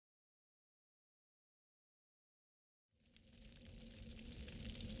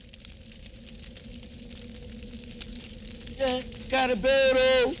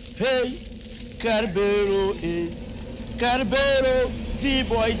Carbero, hey, Carbero, eh. Carbero,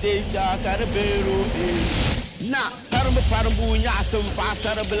 T-boy, danger, Carbero, eh. Na, parambu, yasum,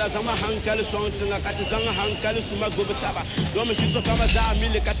 passara, belazama, hankal, songs, and a catizan, hankal, suma, gubitaba. Domishi Sokamaza,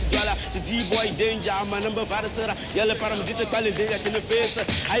 Milikatijala, the T-boy, danger, my number of Varasara, yellow paramdita, quality in the face.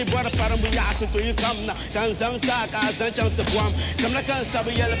 I brought a parambu yasu to you come now. Tanzan Taka, Sancham to Guam. Come like a sub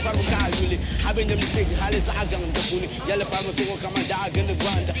yellow paramukazuli. Having them big Halis Agam, the Puni, yellow paramasu, Kamadag, and the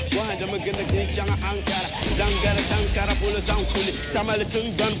Gwanda. One of them again, the Kinchanga Ankara, Zangara, Sankara, Pula, Sankuli, Tamalatung,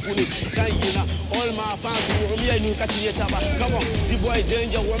 Gun Puni, Kayina, all my fans. Come on, the boy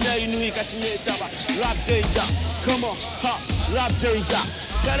danger, rap danger, come on, ha, rap danger.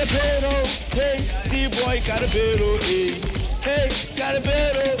 Carabero, hey, the boy Carabero, hey,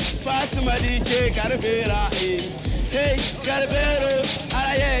 Carabero, Fatima DJ Carabera, hey, Carabero,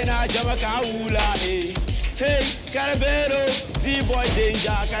 Arayena, Jamakaula, hey, Carabero, the boy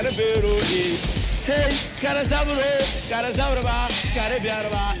danger, Carabero, hey, Carazabro, Carabera,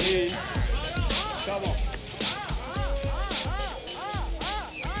 come on.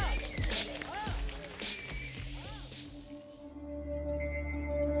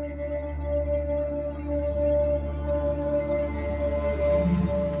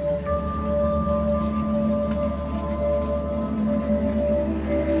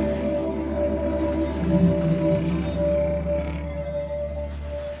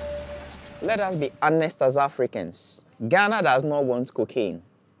 Let us be honest as Africans. Ghana does not want cocaine.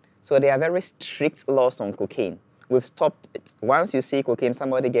 So there are very strict laws on cocaine. We've stopped it. Once you see cocaine,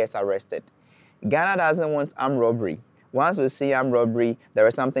 somebody gets arrested. Ghana doesn't want armed robbery. Once we see armed robbery, there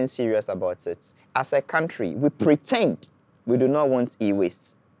is something serious about it. As a country, we pretend we do not want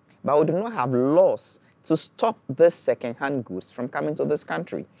e-waste, but we do not have laws to stop this second-hand goods from coming to this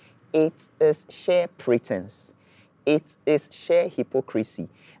country. It is sheer pretense. It is sheer hypocrisy.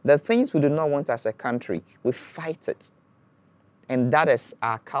 The things we do not want as a country, we fight it. And that is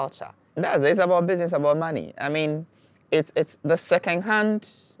our culture. It's about business, about money. I mean, it's the second-hand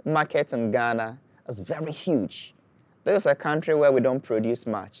market in Ghana is very huge. This is a country where we don't produce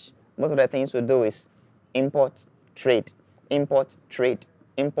much. Most of the things we do is import, trade, import, trade,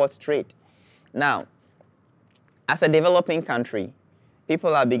 import, trade. Now, as a developing country,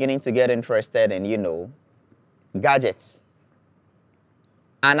 people are beginning to get interested in, gadgets.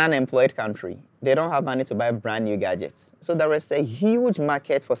 An unemployed country, they don't have money to buy brand new gadgets. So there is a huge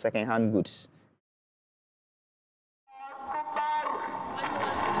market for second-hand goods.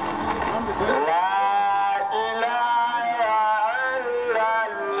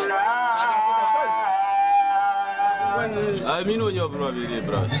 I mean, your brother,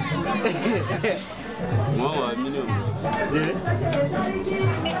 bro. No, I mean,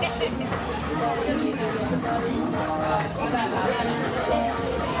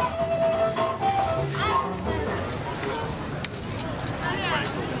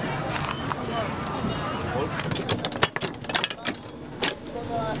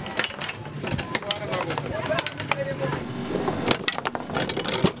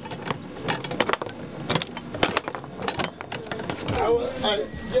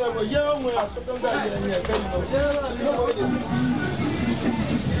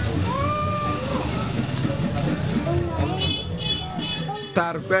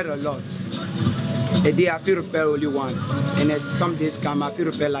 I repair a lot. A day I feel repair only one, and some days come I feel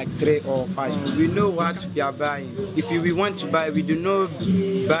repair like 3 or 5. We know what we are buying. If we want to buy, we do not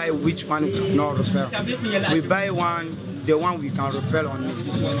buy which one we cannot repair. We buy the one we can repair on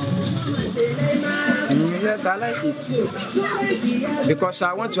it. Yes, I like it because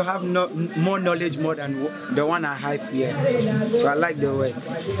I want to have more knowledge more than the one I have here. So I like the way.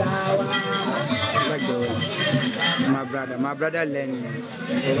 I like the way. My brother learned me.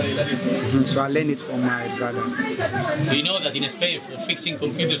 So I learned it from my brother. Do you know that in Spain for fixing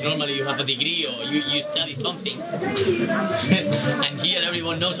computers normally you have a degree or you study something? And here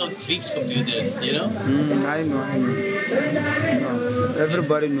everyone knows how to fix computers, you know? I know.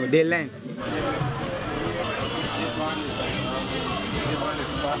 Everybody knows, they learn.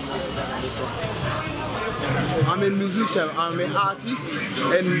 I'm a musician, I'm an artist,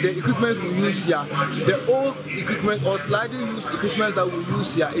 and the equipment we use here, the old equipment or slightly used equipment that we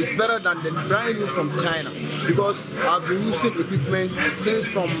use here is better than the brand new from China, because I've been using equipment since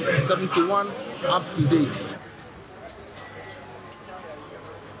from 71 up to date.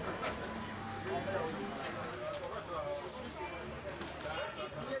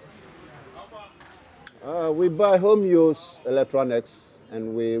 We buy home use electronics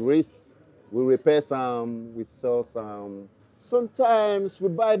and we repair some, we sell some. Sometimes we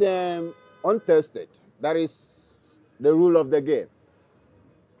buy them untested. That is, the rule of the game.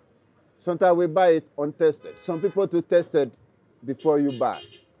 Sometimes we buy it untested. Some people to test it before you buy.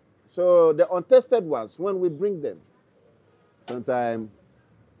 So the untested ones, when we bring them, sometimes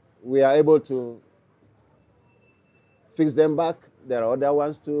we are able to fix them back. There are other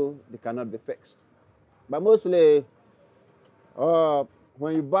ones too, they cannot be fixed. But mostly,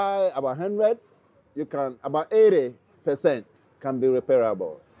 when you buy about 100, you can, about 80% can be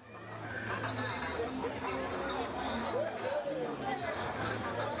repairable.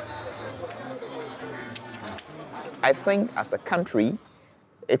 I think as a country,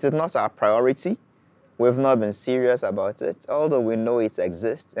 it is not our priority. We've not been serious about it. Although we know it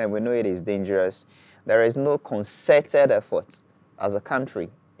exists and we know it is dangerous, there is no concerted effort as a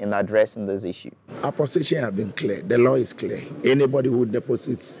country in addressing this issue. Our position has been clear. The law is clear. Anybody who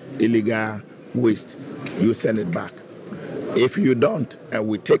deposits illegal waste, you send it back. If you don't, and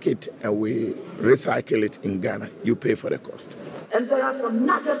we take it and we recycle it in Ghana, you pay for the cost. And there are some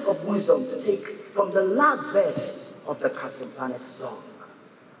nuggets of wisdom to take from the last verse of the Captain Planet song.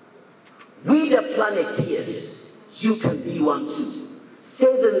 We the planeteers, you can be one too.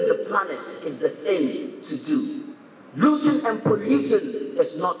 Saving the planet is the thing to do. Looting and polluting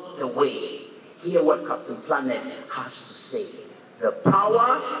is not the way. Hear what Captain Planet has to say. The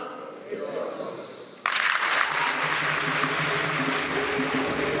power is yours.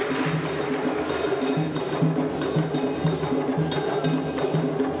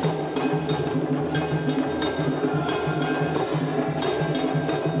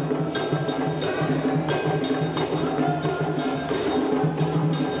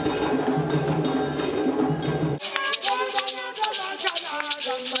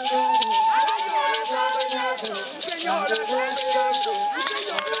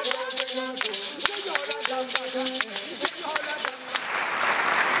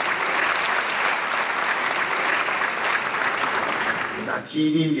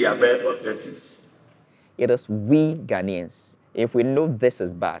 Achieving the above objectives. It is we Ghanaians. If we know this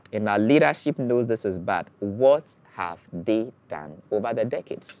is bad and our leadership knows this is bad, what have they done over the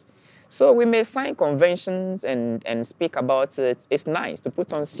decades? So we may sign conventions and speak about it. It's nice to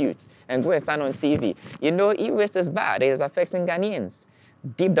put on suits and go and stand on TV. You know, e-waste is bad. It is affecting Ghanaians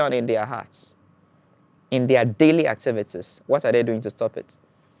deep down in their hearts, in their daily activities. What are they doing to stop it?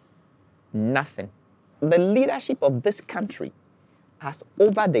 Nothing. The leadership of this country has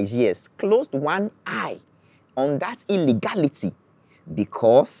over the years closed one eye on that illegality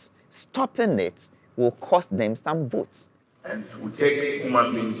because stopping it will cost them some votes. And we take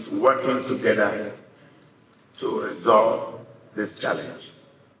human beings working together to resolve this challenge.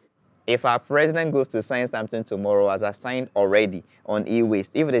 If our president goes to sign something tomorrow, as I signed already on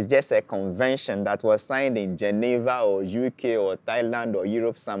e-waste, if it is just a convention that was signed in Geneva or UK or Thailand or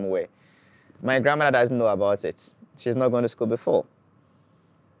Europe somewhere, my grandmother doesn't know about it. She's not going to school before.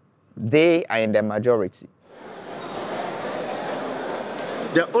 They are in the majority.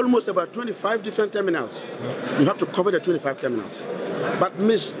 There are almost about 25 different terminals. You have to cover the 25 terminals. But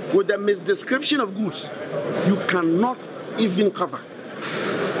with the misdescription of goods, you cannot even cover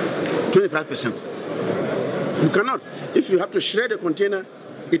 25%. You cannot. If you have to shred a container,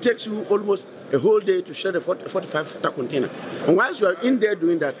 it takes you almost a whole day to shred a 45-footer container. And whilst you are in there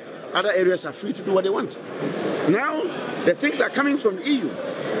doing that, other areas are free to do what they want. Now, the things that are coming from the EU,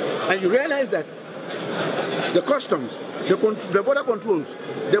 and you realize that the customs, the border controls,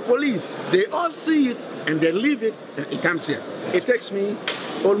 the police, they all see it and they leave it and it comes here. It takes me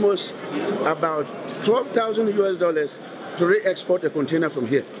almost about $12,000 to re-export a container from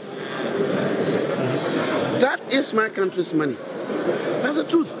here. That is my country's money. That's the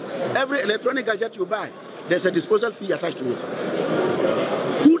truth. Every electronic gadget you buy, there's a disposal fee attached to it.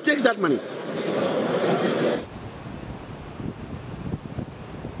 Who takes that money?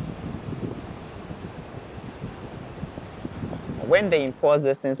 When they import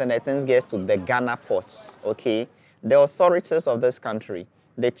these things and the things get to the Ghana ports, okay, the authorities of this country,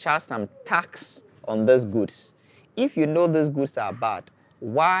 they charge some tax on these goods. If you know these goods are bad,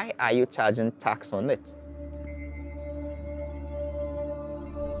 why are you charging tax on it?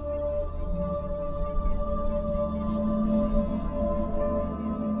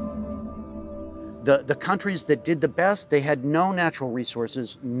 The countries that did the best, they had no natural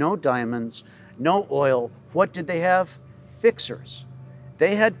resources, no diamonds, no oil. What did they have? Fixers.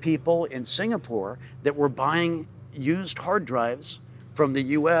 They had people in Singapore that were buying used hard drives from the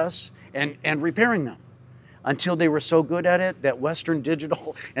US and repairing them until they were so good at it that Western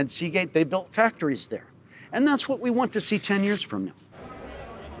Digital and Seagate, they built factories there. And that's what we want to see 10 years from now.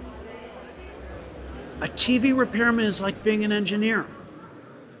 A TV repairman is like being an engineer.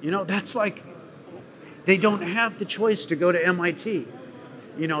 You know, that's like, They don't have the choice to go to MIT,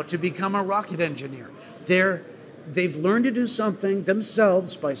 to become a rocket engineer. They've learned to do something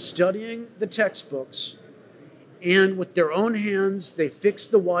themselves by studying the textbooks, and with their own hands, they fix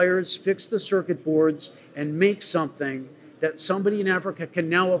the wires, fix the circuit boards, and make something that somebody in Africa can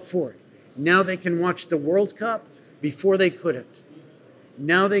now afford. Now they can watch the World Cup. Before they couldn't.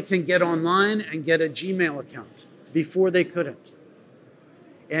 Now they can get online and get a Gmail account. Before they couldn't.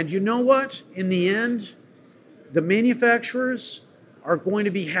 And you know what? In the end, the manufacturers are going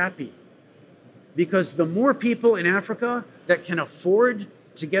to be happy, because the more people in Africa that can afford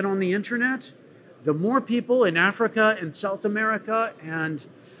to get on the internet, the more people in Africa and South America and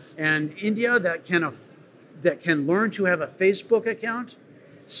India that can learn to have a Facebook account,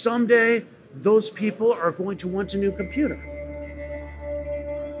 someday those people are going to want a new computer.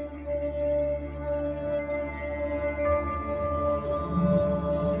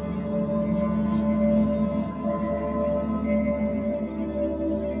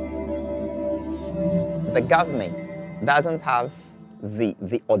 The government doesn't have the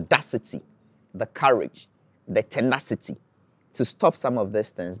audacity, the courage, the tenacity to stop some of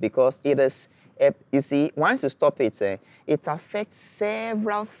these things, because it is, you see, once you stop it, it affects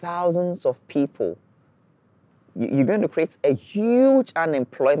several thousands of people. You're going to create a huge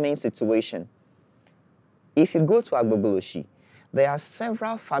unemployment situation. If you go to Agbogbloshie, there are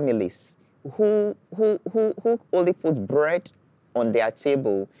several families who only put bread on their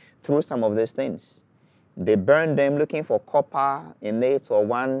table through some of these things. They burn them looking for copper in it, or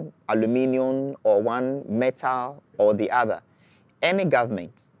one aluminum, or one metal, or the other. Any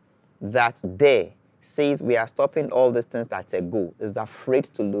government that says we are stopping all these things that go is afraid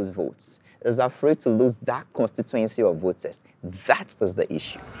to lose votes, is afraid to lose that constituency of voters. That is the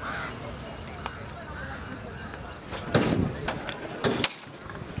issue.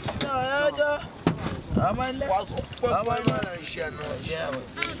 My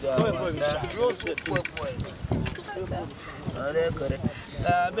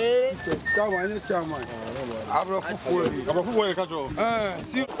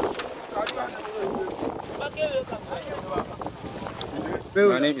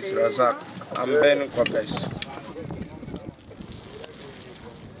name is Razak. I'm Ben Kopes.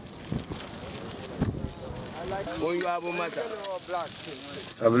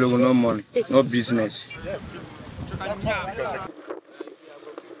 I believe no money, no business.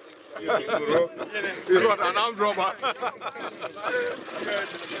 You're an armed robber.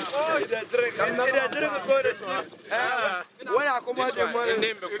 When I come out the money,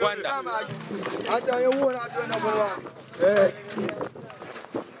 name me Kwanda. I tell you what, I do number one.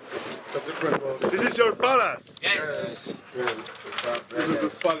 It's a different world. This is your palace? Yes. This is the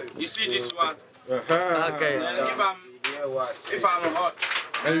palace. You see this one? Okay. If I'm hot,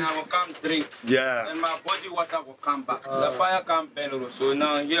 and I will come drink. Yeah. And my body water will come back. The fire can't burn over. So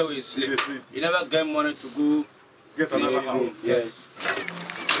now here we sleep. You never get money to go get another house. Yes.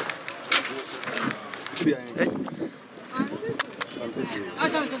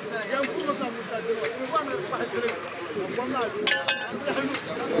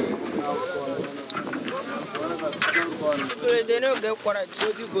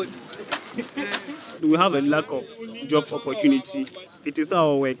 We have a lack of job opportunity. It is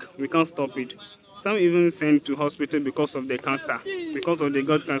our work. We can't stop it. Some even sent to hospital because of the cancer, because of they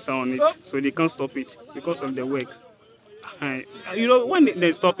got cancer on it. So they can't stop it because of the work. When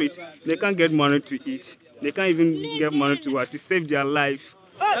they stop it, they can't get money to eat. They can't even get money to save their life.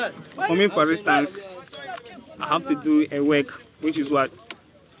 For me, for instance, I have to do a work, which is what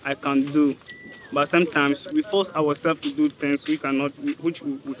I can do. But sometimes we force ourselves to do things which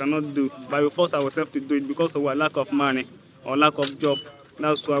we cannot do. But we force ourselves to do it because of our lack of money or lack of job.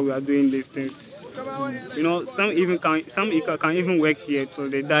 That's why we are doing these things. Some can even work here till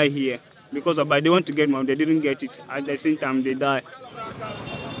they die here but they want to get money. They didn't get it. At the same time, they die.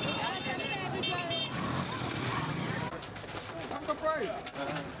 I'm surprised.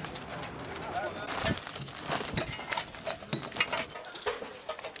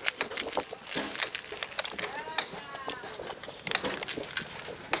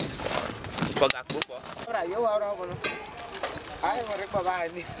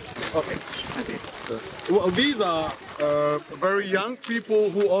 Okay. Well, these are very young people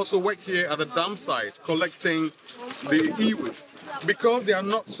who also work here at the dump site collecting the e-waste. Because they are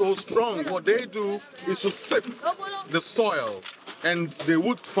not so strong, what they do is to sift the soil, and they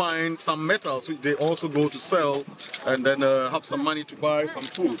would find some metals which they also go to sell, and then have some money to buy some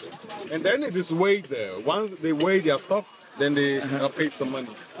food. And then it is weighed there. Once they weigh their stuff, then they are paid some money.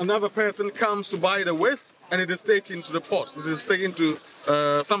 Another person comes to buy the waste, and it is taken to the port. It is taken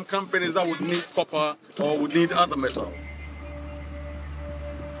to some companies that would need copper or would need other metals.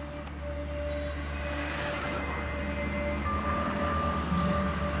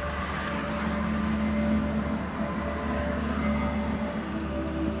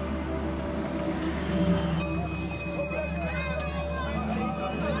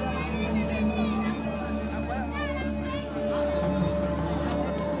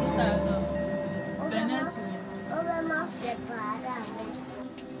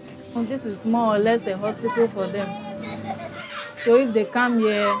 This is more or less the hospital for them. So if they come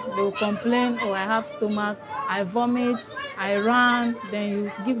here, they will complain, oh, I have stomach, I vomit, I run, then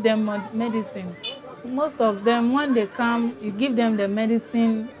you give them medicine. Most of them, when they come, you give them the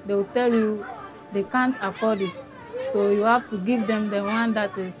medicine, they will tell you they can't afford it. So you have to give them the one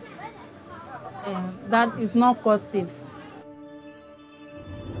that is not costive.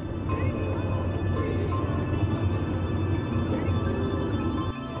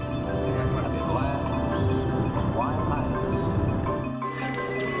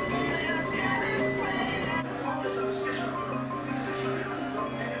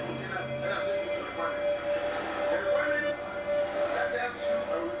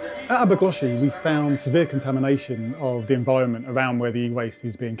 At Agbogbloshie, we found severe contamination of the environment around where the e-waste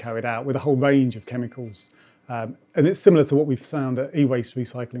is being carried out with a whole range of chemicals. And it's similar to what we've found at e-waste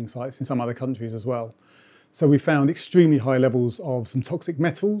recycling sites in some other countries as well. So we found extremely high levels of some toxic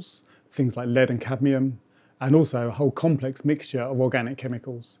metals, things like lead and cadmium, and also a whole complex mixture of organic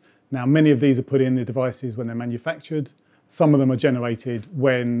chemicals. Now, many of these are put in the devices when they're manufactured. Some of them are generated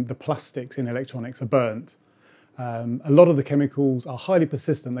when the plastics in electronics are burnt. A lot of the chemicals are highly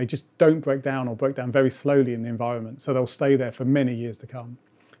persistent. They just don't break down or break down very slowly in the environment, so they'll stay there for many years to come.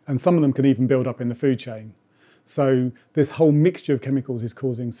 And some of them can even build up in the food chain. So this whole mixture of chemicals is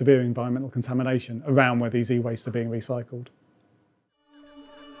causing severe environmental contamination around where these e-wastes are being recycled.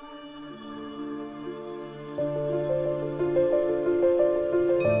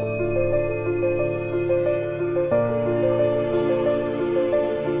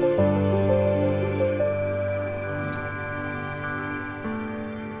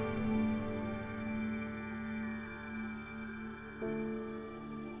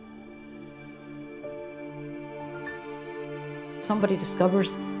 Somebody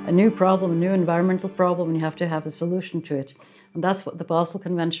discovers a new problem, a new environmental problem, and you have to have a solution to it. And that's what the Basel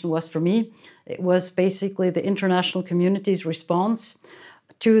Convention was for me. It was basically the international community's response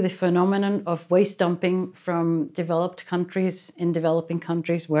to the phenomenon of waste dumping from developed countries in developing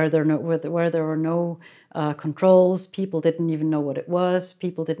countries where there were no controls. People didn't even know what it was.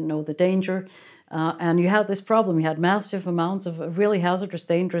 People didn't know the danger. And you had this problem. You had massive amounts of really hazardous,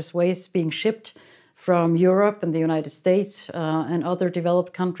 dangerous waste being shipped from Europe and the United States and other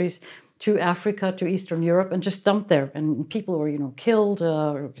developed countries to Africa, to Eastern Europe, and just dumped there. And people were, killed.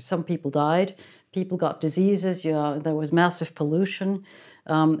 Some people died. People got diseases. There was massive pollution.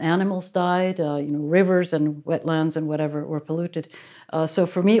 Animals died. Rivers and wetlands and whatever were polluted. So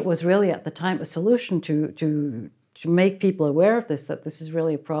for me, it was really at the time a solution to make people aware of this, that this is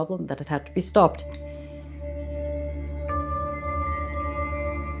really a problem, that it had to be stopped.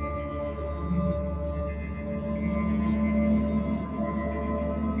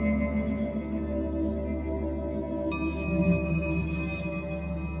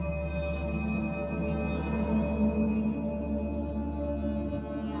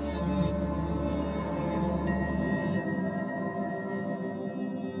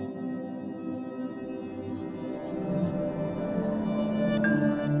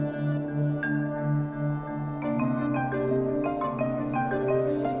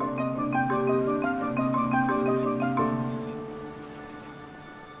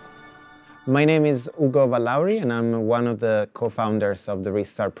 My name is Ugo Valauri, and I'm one of the co-founders of the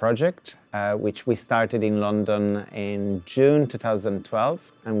Restart project, which we started in London in June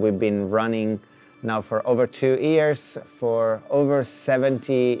 2012, and we've been running now for over 2 years for over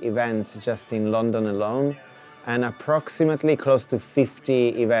 70 events just in London alone, and approximately close to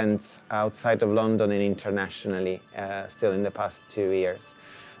 50 events outside of London and internationally, still in the past 2 years.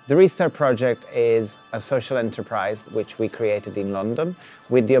 The Restart project is a social enterprise which we created in London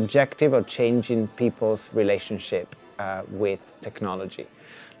with the objective of changing people's relationship with technology.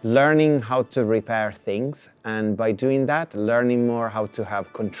 Learning how to repair things, and by doing that, learning more how to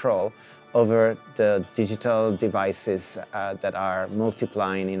have control over the digital devices that are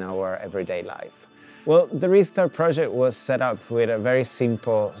multiplying in our everyday life. Well, the Restart project was set up with a very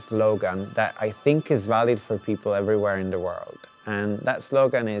simple slogan that I think is valid for people everywhere in the world. And that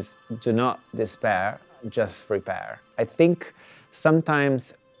slogan is, do not despair, just repair. I think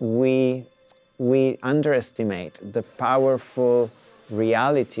sometimes we underestimate the powerful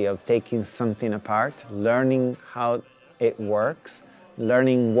reality of taking something apart, learning how it works,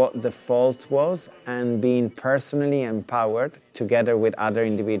 learning what the fault was, and being personally empowered together with other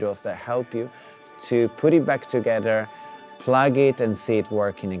individuals that help you to put it back together, plug it, and see it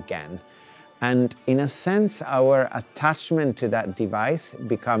working again. And in a sense, our attachment to that device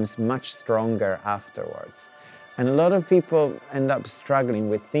becomes much stronger afterwards. And a lot of people end up struggling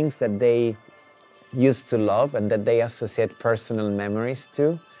with things that they used to love and that they associate personal memories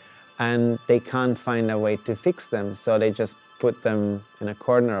to, and they can't find a way to fix them, so they just put them in a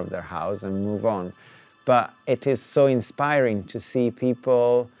corner of their house and move on. But it is so inspiring to see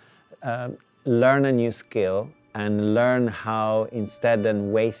people learn a new skill and learn how, instead of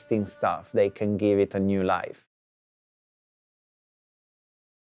wasting stuff, they can give it a new life.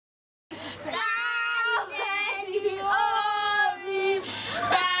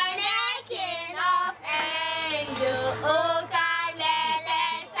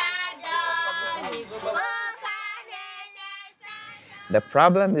 The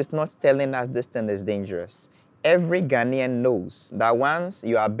problem is not telling us this thing is dangerous. Every Ghanaian knows that once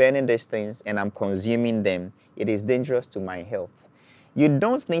you are burning these things and I'm consuming them, it is dangerous to my health. You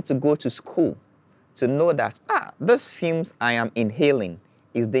don't need to go to school to know that, these fumes I am inhaling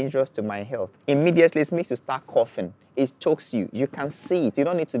is dangerous to my health. Immediately it makes you start coughing. It chokes you. You can see it. You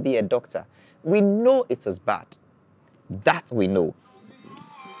don't need to be a doctor. We know it is bad. That we know.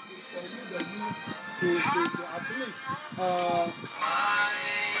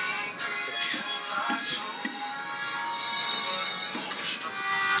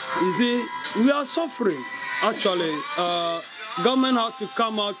 You see, we are suffering. Actually, government had to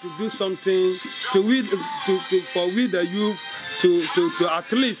come out to do something for we the youth to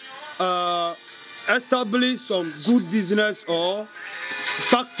at least establish some good business or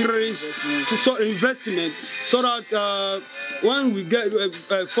factories, investment, so that when we get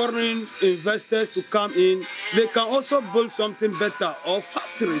foreign investors to come in, they can also build something better, or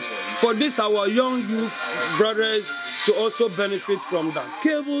factories. For this, our young youth brothers to also benefit from that.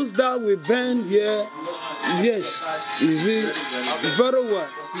 Cables that we burn here, yes, you see, very well.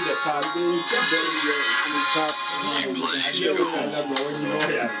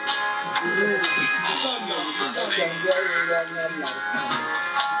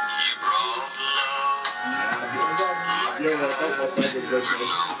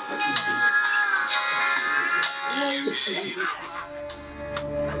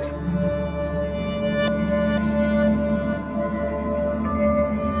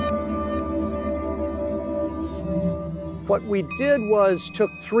 What we did was took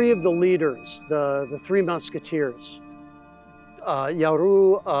three of the leaders, the three musketeers,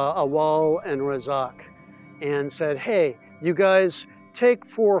 Yaru, Awal, and Razak, and said, hey, you guys take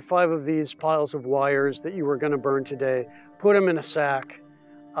 4 or 5 of these piles of wires that you were going to burn today, put them in a sack,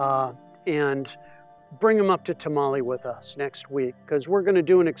 and bring them up to Tamale with us next week, because we're going to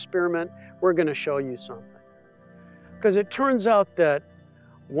do an experiment. We're going to show you something. Because it turns out that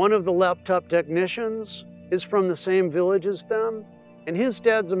one of the laptop technicians is from the same village as them, and his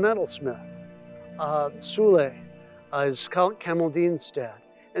dad's a metalsmith. Sule is Kamaldeen's dad.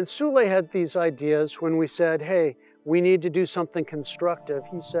 And Sule had these ideas when we said, hey, we need to do something constructive.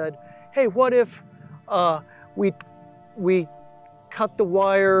 He said, hey, what if we cut the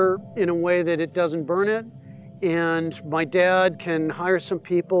wire in a way that it doesn't burn it, and my dad can hire some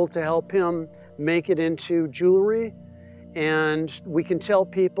people to help him make it into jewelry, and we can tell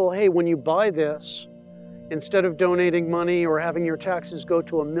people, hey, when you buy this, instead of donating money or having your taxes go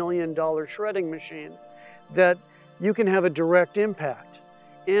to $1 million shredding machine, that you can have a direct impact.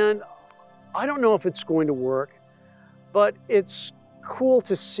 And I don't know if it's going to work, but it's cool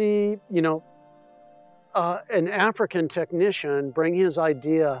to see, you know, an African technician bring his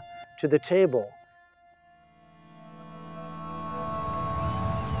idea to the table.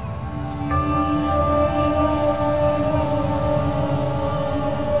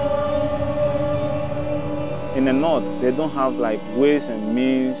 In the north, they don't have like ways and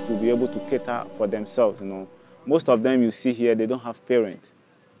means to be able to cater for themselves, you know. Most of them you see here, they don't have parents.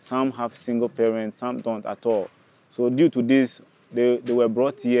 Some have single parents, some don't at all. So due to this, they were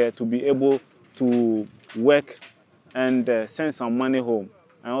brought here to be able to work and send some money home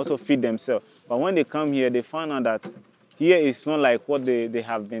and also feed themselves. But when they come here, they found out that here is not like what they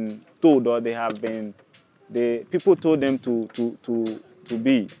have been told, or people told them to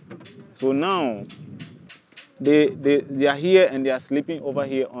be. So now, they are here and they are sleeping over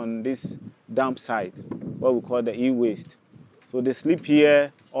here on this dump site, what we call the e-waste. So they sleep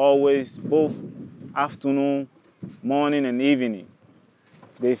here always, both afternoon, morning, and evening.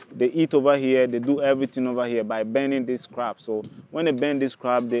 They eat over here, they do everything over here by burning this crab. So when they burn this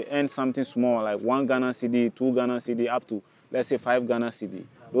crab, they earn something small, like 1 Ghana cedi, 2 Ghana cedi, up to, let's say, 5 Ghana cedi.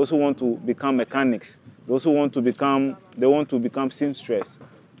 Those who want to become mechanics, those who want to become, they want to become seamstress.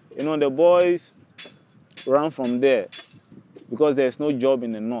 You know, the boys run from there because there's no job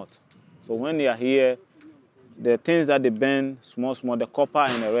in the north. So when they are here, the things that they burn, small, the copper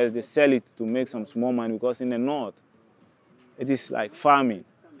and the rest, they sell it to make some small money, because in the north, it is like farming.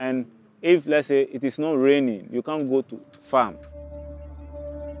 And if, let's say, it is not raining, you can't go to farm.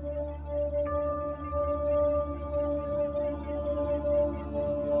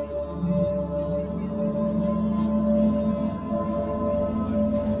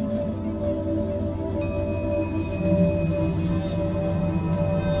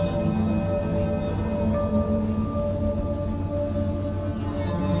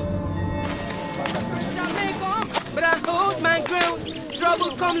 But I hold my ground.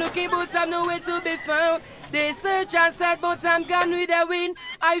 Trouble come looking, but I'm nowhere to be found. They search and search, but I'm gone with a win.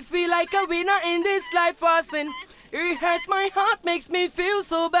 I feel like a winner in this life for sin. It hurts my heart, makes me feel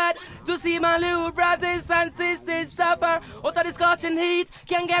so bad to see my little brothers and sisters suffer out of the scorching heat.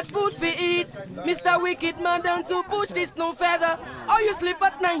 Can't get food for eat. Mr. Wicked Man done to push this no feather. Or you sleep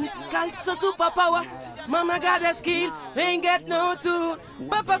at night, can't so superpower. Mama got a skill, ain't get no tool.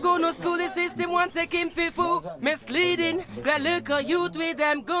 Papa go no school, the system won't take him for fool. Misleading the little youth with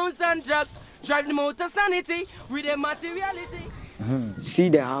them guns and drugs. Drive them out of sanity with their materiality. See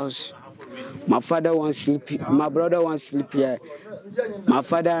the house. My father wants sleep. My brother wants sleep here. My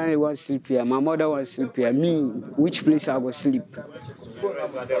father wants sleep here. My mother wants sleep here. Me, which place I go sleep?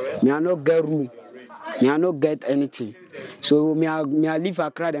 Me I not get room. Me I not get anything. So me I leave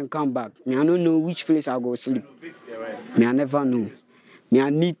Accra and come back. Me I don't know which place I go sleep. Me I never know. Me I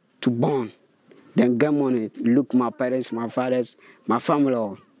need to born, then get money. Look my parents, my fathers, my family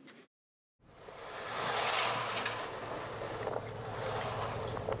all.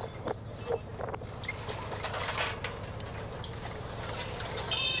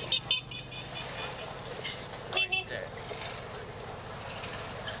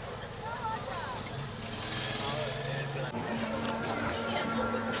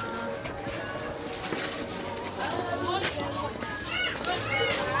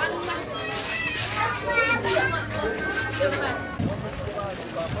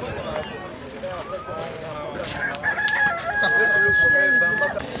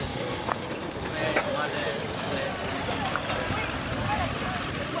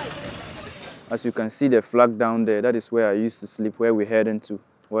 As you can see the flag down there, that is where I used to sleep, where we're heading to,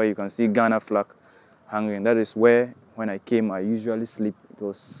 where you can see Ghana flag hanging. That is where, when I came, I usually sleep. It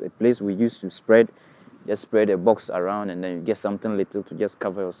was a place we used to spread, just spread a box around, and then you get something little to just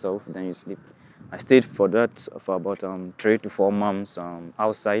cover yourself, then you sleep. I stayed for that for about 3 to 4 months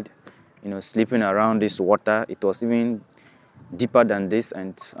outside, you know, sleeping around this water. It was even deeper than this,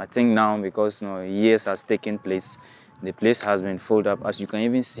 and I think now, because years has taken place, the place has been filled up. As you can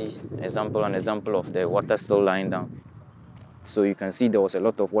even see, an example of the water still lying down. So you can see there was a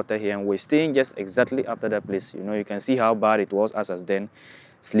lot of water here, and we're staying just exactly after that place. You know, you can see how bad it was as then,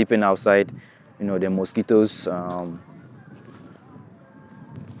 sleeping outside. You know, the mosquitoes,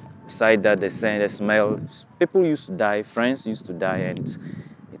 aside that, the smell. People used to die, friends used to die, and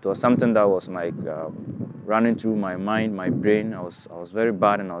it was something that was like running through my mind, my brain. I was very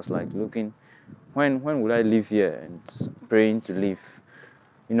bad, and I was like looking, when would I live here, and praying to live.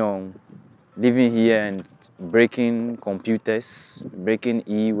 You know, living here and breaking computers, breaking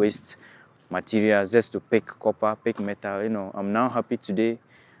e-waste materials just to pick copper, pick metal. You know, I'm now happy today.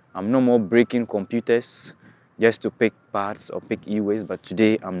 I'm no more breaking computers just to pick parts or pick e-waste, but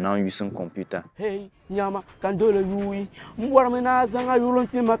today I'm now using computer. Hey, nyama kandole yui, mbwarmina zanga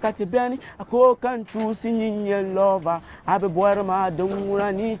yulunti makati beni, ako kantu sinye lova, abe bwarma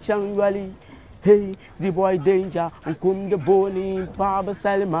dungura ni changwali. Hey, the boy danger, unkum the boni, paba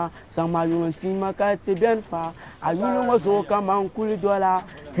salima, sama yulunti makati benfa, ayulu mazoka mankuli dola.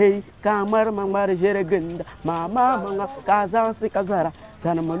 Hey, kamar mangmar jeregenda, mama manga kaza sikazara,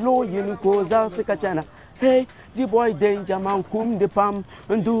 sana malo yin koza sikachana. Hey, the boy danger man kum de pam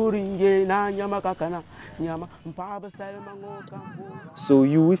nduring ye na nyama kakana nyama mpaba salima ngoka. So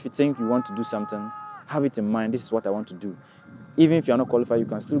you, if you think you want to do something, have it in mind, this is what I want to do. Even if you're not qualified, you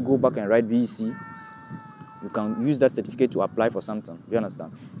can still go back and write BEC. You can use that certificate to apply for something, you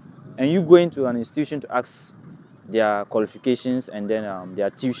understand? And you go into an institution to ask their qualifications and then their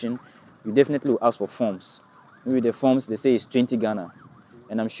tuition, you definitely will ask for forms. Maybe the forms, they say it's 20 Ghana.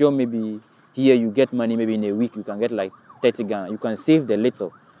 And I'm sure maybe here you get money, maybe in a week you can get like 30 Ghana. You can save the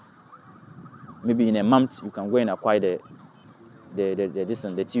little. maybe in a month, you can go and acquire the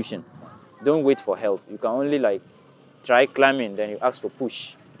tuition. Don't wait for help. You can only like try climbing, then you ask for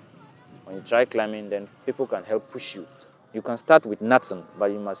push. When you try climbing, then people can help push you. You can start with nothing,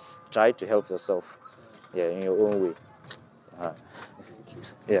 but you must try to help yourself, yeah, in your own way.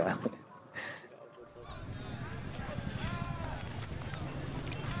 Yeah.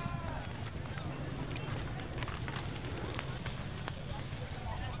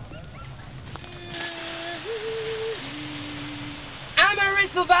 I'm a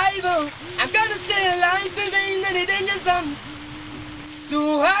survivor. I'm gonna stay alive even in any danger zone.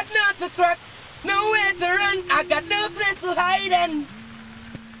 Too hard not to crack, nowhere to run. I got no place to hide in.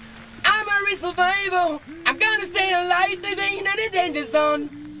 I'm a survivor. I'm gonna stay alive even in any danger zone.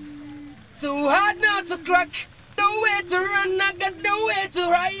 Too hard not to crack, nowhere to run. I got nowhere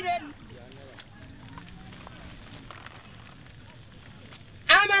to hide in.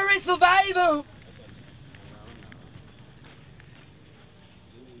 I'm a survivor.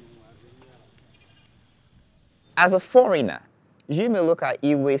 As a foreigner, you may look at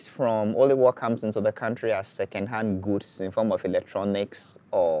e-waste from only what comes into the country as second-hand goods in form of electronics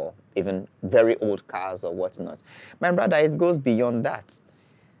or even very old cars or whatnot. My brother, it goes beyond that.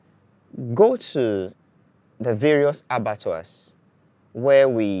 Go to the various abattoirs where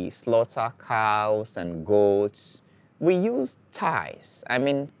we slaughter cows and goats. We use ties,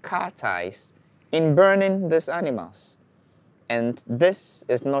 car ties, in burning these animals. And this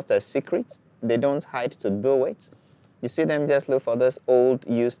is not a secret. They don't hide to do it. You see them just look for those old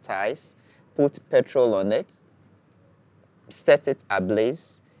used ties, put petrol on it, set it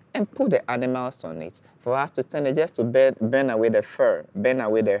ablaze, and put the animals on it for us to turn it just to burn away the fur, burn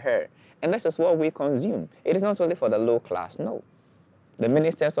away the hair. And this is what we consume. It is not only for the low class, no. The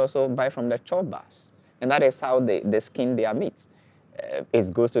ministers also buy from the chobbers, and that is how they skin their meat.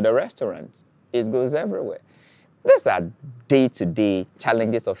 It goes to the restaurants. It goes everywhere. These are day-to-day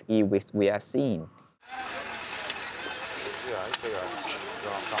challenges of e-waste we are seeing.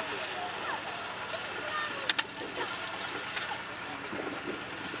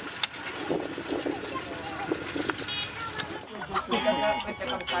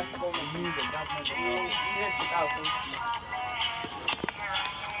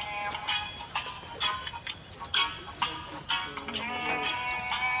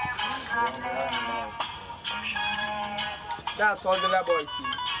 That's all the boys see.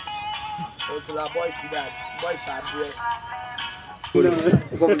 Also the boys see that. Boys are bread.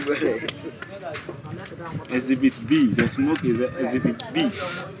 Exhibit B. The smoke is exhibit B.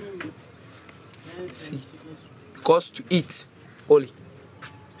 See, because to eat only.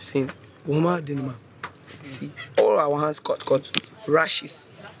 See, woman, dinner. See, all our hands cut rashes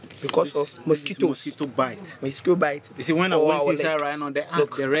because of mosquitoes. Mosquito bite. Mosquito bite. You see, when I went inside right on the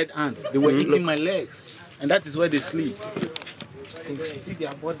ant, the red ants, they were eating my legs, and that is where they sleep. See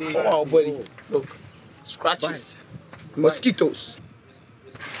their body. All our body. Look, scratches. Mosquitoes.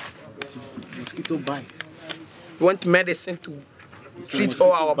 See, mosquito bite. We want medicine to treat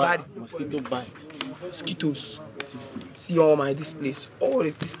all our body. Mosquito bite. Mosquitoes. See all this place. All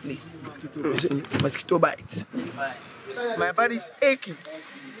is this place. Mosquito bites. My body is aching.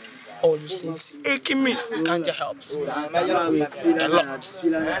 All you see is aching me. Ganja helps. A lot.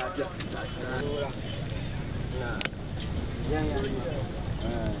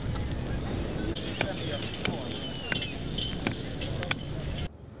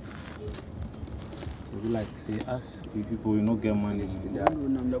 Would you like to say us, we people, you don't get money.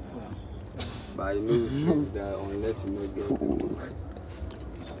 But you know that unless you don't get money.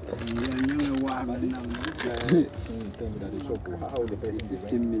 How the person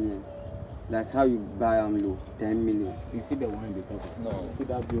 15 million. Like how you buy low, 10 million. You see the one because no, see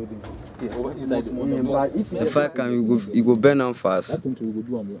that building. Yeah, what is that? But if the fire can you go burn them fast. That thing we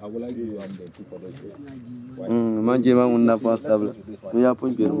go do. I will like you the two for this. Manje ma unna passable. Me ya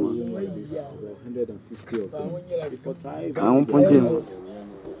point bien. 150 of them. If you try, I won't point him.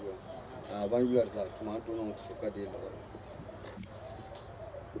 One year sa tomato no suka de.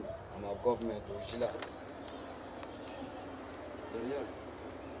 Our government Shila.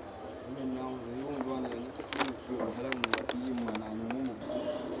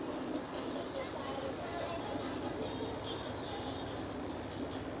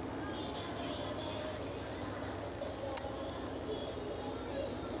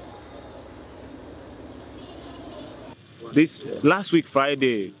 This last week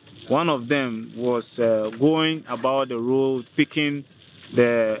Friday, one of them was going about the road, picking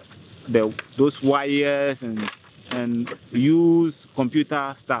those wires and use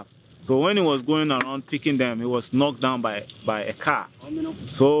computer stuff. So when he was going around picking them, he was knocked down by a car.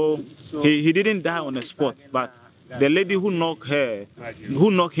 So he didn't die on the spot, but the lady who knocked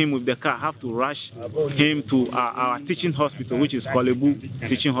him with the car have to rush him to our teaching hospital, which is Kolebu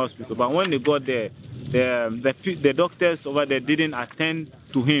Teaching Hospital. But when they got there, the doctors over there didn't attend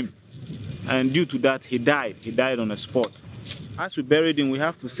to him. And due to that, he died. He died on the spot. As we buried him, we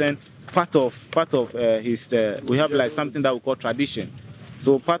have to send part of his, we have like something that we call tradition.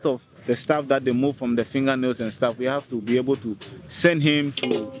 So part of the stuff that they move from the fingernails and stuff, we have to be able to send him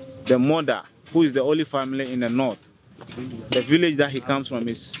to the mother, who is the only family in the north. The village that he comes from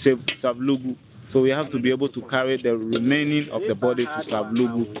is Savlugu. So we have to be able to carry the remaining of the body to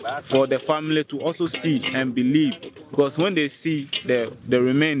Savlugu for the family to also see and believe. Because when they see the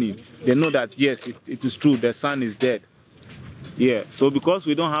remaining, they know that yes, it is true, the son is dead. Yeah. So because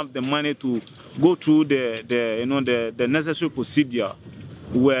we don't have the money to go through the necessary procedure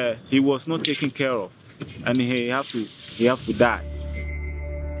where he was not taken care of, and he have to die.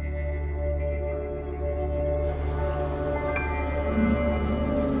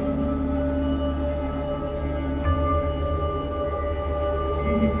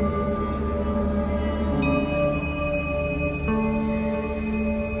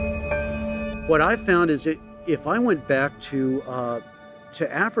 What I found is that if I went back to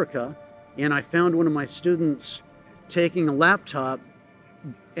Africa and I found one of my students taking a laptop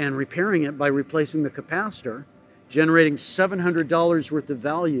and repairing it by replacing the capacitor, generating $700 worth of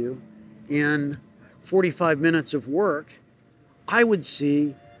value in 45 minutes of work, I would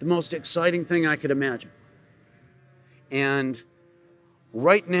see the most exciting thing I could imagine. And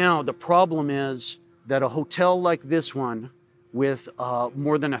right now, the problem is that a hotel like this one with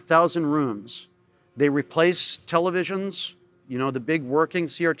more than 1,000 rooms, they replace televisions, you know, the big working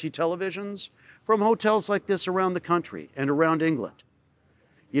CRT televisions, from hotels like this around the country and around England.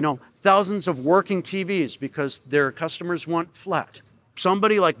 You know, thousands of working TVs because their customers want flat.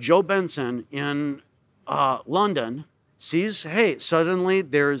 Somebody like Joe Benson in London sees, hey, suddenly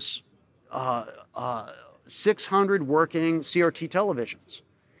there's 600 working CRT televisions.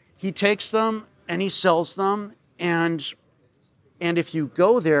 He takes them and he sells them, and if you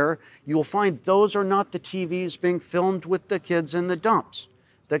go there, you'll find those are not the TVs being filmed with the kids in the dumps.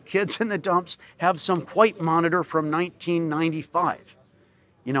 The kids in the dumps have some white monitor from 1995.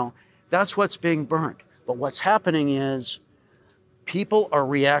 You know, that's what's being burned. But what's happening is people are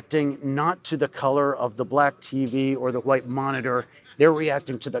reacting not to the color of the black TV or the white monitor, they're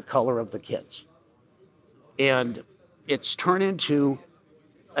reacting to the color of the kids. And it's turned into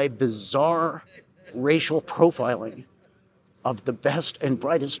a bizarre racial profiling of the best and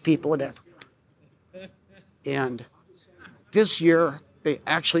brightest people in Africa. And this year, they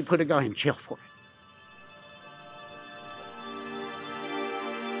actually put a guy in jail for it.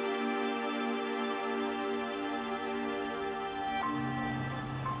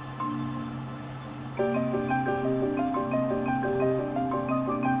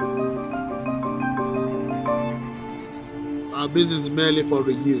 Our business is mainly for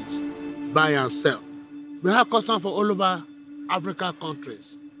reuse, buy and sell. We have customers for all over African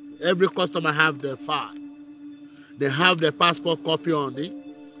countries. Every customer have their file. They have their passport copy on it.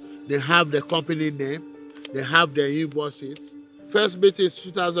 They have their company name. They have their invoices. First meeting is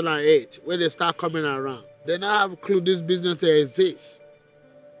 2008, when they start coming around. They now have a clue this business exists.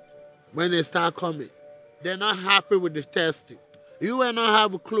 When they start coming, they're not happy with the testing. You will not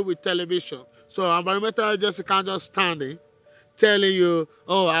have a clue with television. So environmental agency can't just stand in, telling you,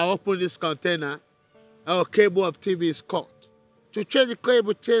 oh, I open this container, oh, cable of TV is cut. To change the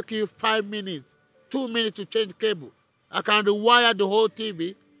cable take you 5 minutes, 2 minutes to change the cable. I can rewire the whole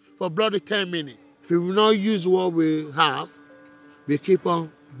TV for bloody 10 minutes. If we will not use what we have, we keep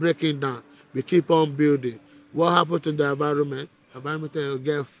on breaking down. We keep on building. What happened to the environment? Environment will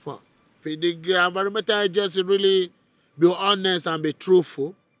get fucked. If the environmental agency really be honest and be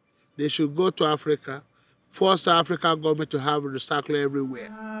truthful, they should go to Africa, force the African government to have recycling everywhere.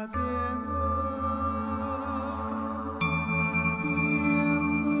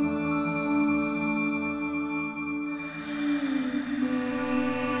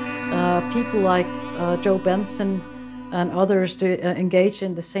 People like Joe Benson and others to engage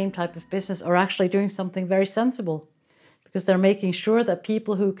in the same type of business are actually doing something very sensible, because they're making sure that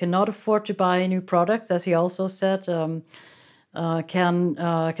people who cannot afford to buy new products, as he also said,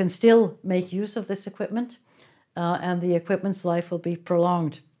 can still make use of this equipment, and the equipment's life will be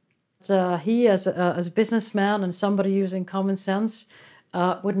prolonged. He, as a businessman and somebody using common sense,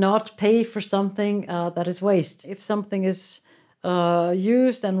 would not pay for something that is waste. If something is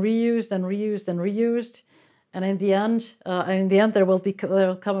used and reused and reused and reused, And in the end, there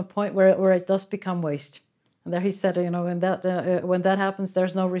will come a point where it does become waste. And there he said, you know, when that happens,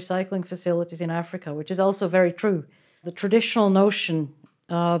 there's no recycling facilities in Africa, which is also very true. The traditional notion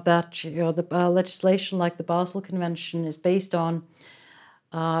that, you know, the legislation like the Basel Convention is based on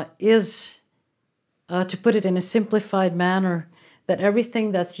is, to put it in a simplified manner, that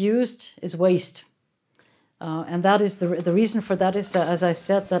everything that's used is waste. And that is the reason for that is, as I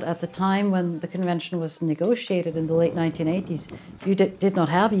said, that at the time when the convention was negotiated in the late 1980s, you did not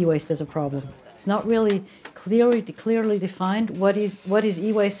have e-waste as a problem. It's not really clearly defined what is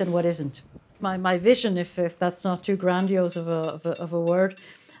e-waste and what isn't. My vision, if that's not too grandiose of a word,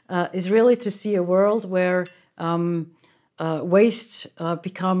 is really to see a world where wastes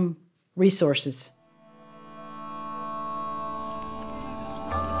become resources.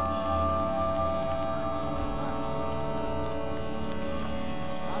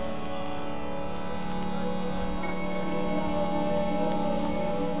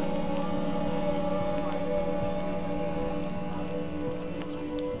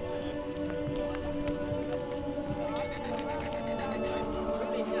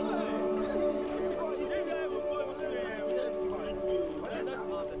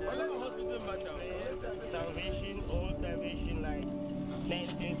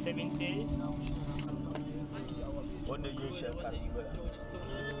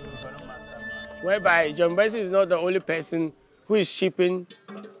 Whereby John Bessie is not the only person who is shipping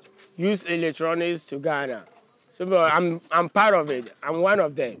used electronics to Ghana. So I'm part of it. I'm one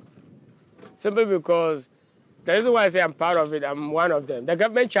of them. Simply because the reason why I say I'm part of it, I'm one of them. The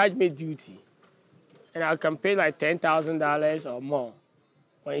government charged me duty, and I can pay like $10,000 or more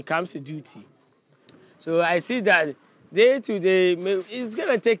when it comes to duty. So I see that day to day, it's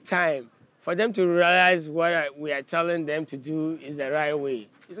gonna take time for them to realize what we are telling them to do is the right way.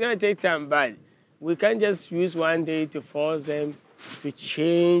 It's gonna take time, but we can't just use one day to force them to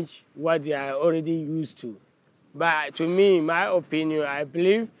change what they are already used to. But to me, my opinion, I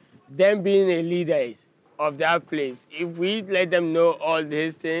believe them being the leaders of that place, if we let them know all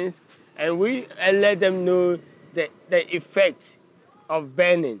these things and we let them know the effect of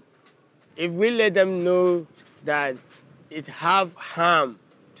burning, if we let them know that it have harm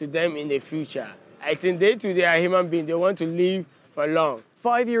to them in the future, I think they too, they are human beings, they want to live for long.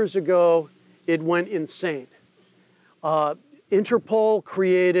 5 years ago, it went insane. Interpol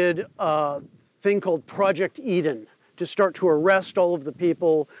created a thing called Project Eden to start to arrest all of the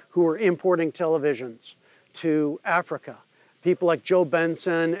people who were importing televisions to Africa. People like Joe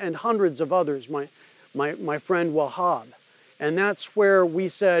Benson and hundreds of others, my friend Wahab. And that's where we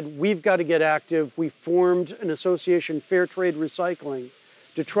said, we've got to get active. We formed an association, Fair Trade Recycling,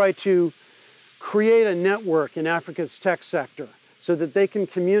 to try to create a network in Africa's tech sector so that they can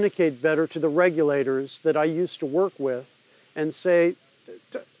communicate better to the regulators that I used to work with and say,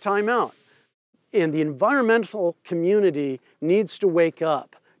 time out. And the environmental community needs to wake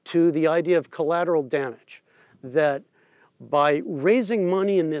up to the idea of collateral damage, that by raising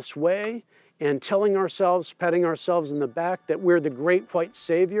money in this way and telling ourselves, patting ourselves in the back that we're the great white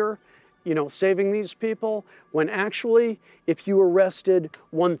savior, you know, saving these people, when actually, if you arrested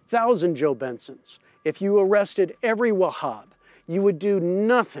 1,000 Joe Bensons, if you arrested every Wahab, you would do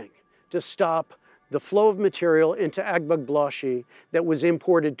nothing to stop the flow of material into Agbogbloshie that was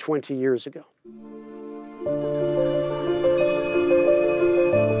imported 20 years ago.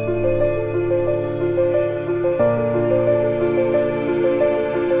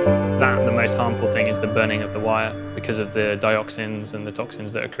 The most harmful thing is the burning of the wire because of the dioxins and the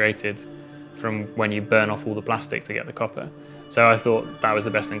toxins that are created from when you burn off all the plastic to get the copper. So I thought that was the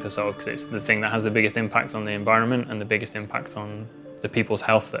best thing to solve because it's the thing that has the biggest impact on the environment and the biggest impact on the people's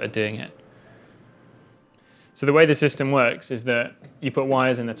health that are doing it. So the way the system works is that you put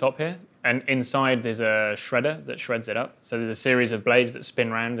wires in the top here, and inside there's a shredder that shreds it up. So there's a series of blades that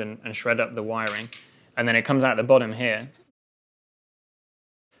spin around and shred up the wiring. And then it comes out the bottom here.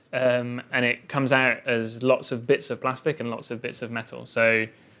 And it comes out as lots of bits of plastic and lots of bits of metal. So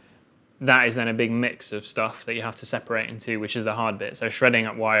that is then a big mix of stuff that you have to separate into, which is the hard bit. So shredding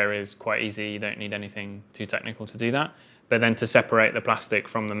up wire is quite easy. You don't need anything too technical to do that. But then to separate the plastic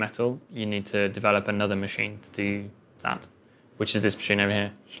from the metal, you need to develop another machine to do that, which is this machine over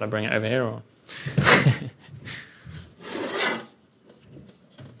here. Shall I bring it over here or?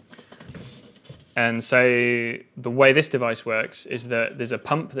 And so the way this device works is that there's a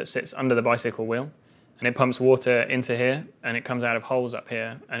pump that sits under the bicycle wheel, and it pumps water into here, and it comes out of holes up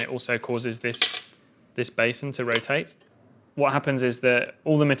here, and it also causes this basin to rotate. What happens is that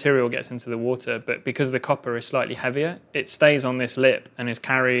all the material gets into the water, but because the copper is slightly heavier, it stays on this lip and is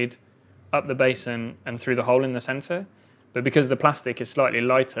carried up the basin and through the hole in the center. But because the plastic is slightly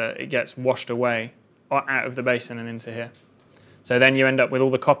lighter, it gets washed away out of the basin and into here. So then you end up with all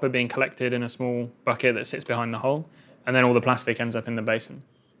the copper being collected in a small bucket that sits behind the hole, and then all the plastic ends up in the basin.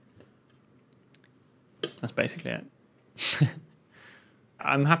 That's basically it.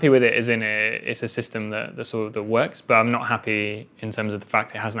 I'm happy with it as in it's a system that works, but I'm not happy in terms of the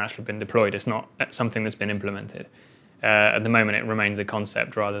fact it hasn't actually been deployed. It's not something that's been implemented. At the moment, it remains a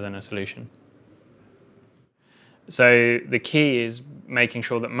concept rather than a solution. So the key is making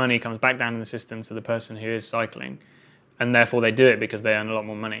sure that money comes back down in the system to the person who is cycling, and therefore they do it because they earn a lot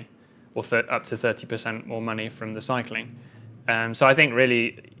more money, or up to 30% more money from the cycling. So I think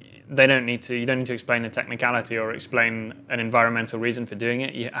really you don't need to explain a technicality or explain an environmental reason for doing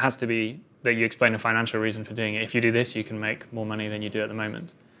it. It has to be that you explain a financial reason for doing it. If you do this, you can make more money than you do at the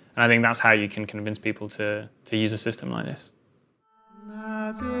moment. And I think that's how you can convince people to use a system like this.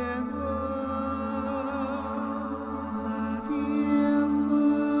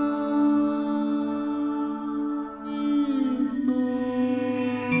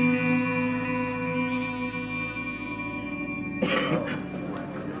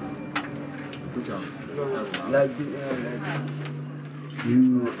 Like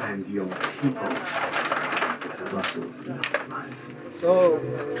you and your people. So,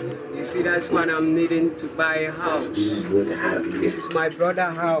 you see, that's why I'm needing to buy a house. This is my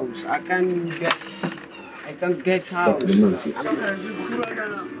brother's house. I can't get house.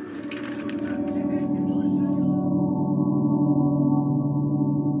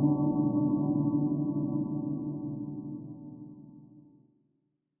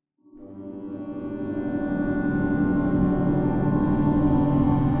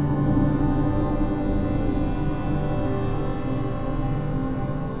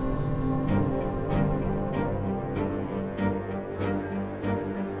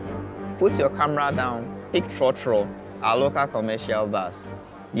 Put your camera down, pick Trotro, our local commercial bus.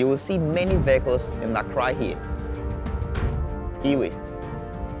 You will see many vehicles in Accra here. E-waste.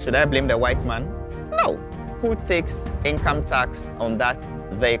 Should I blame the white man? No. Who takes income tax on that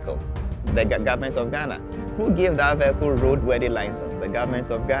vehicle? The government of Ghana. Who gave that vehicle roadworthy license? The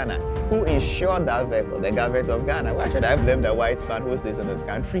government of Ghana. Who insured that vehicle? The government of Ghana. Why should I blame the white man who sits in this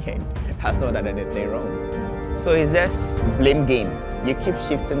country and has not done anything wrong? So it's just blame game. You keep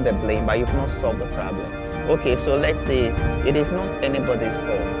shifting the blame, but you've not solved the problem. Okay, so let's say it is not anybody's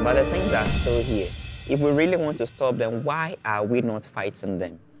fault, but the things are still here. If we really want to stop them, why are we not fighting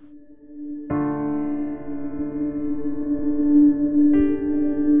them?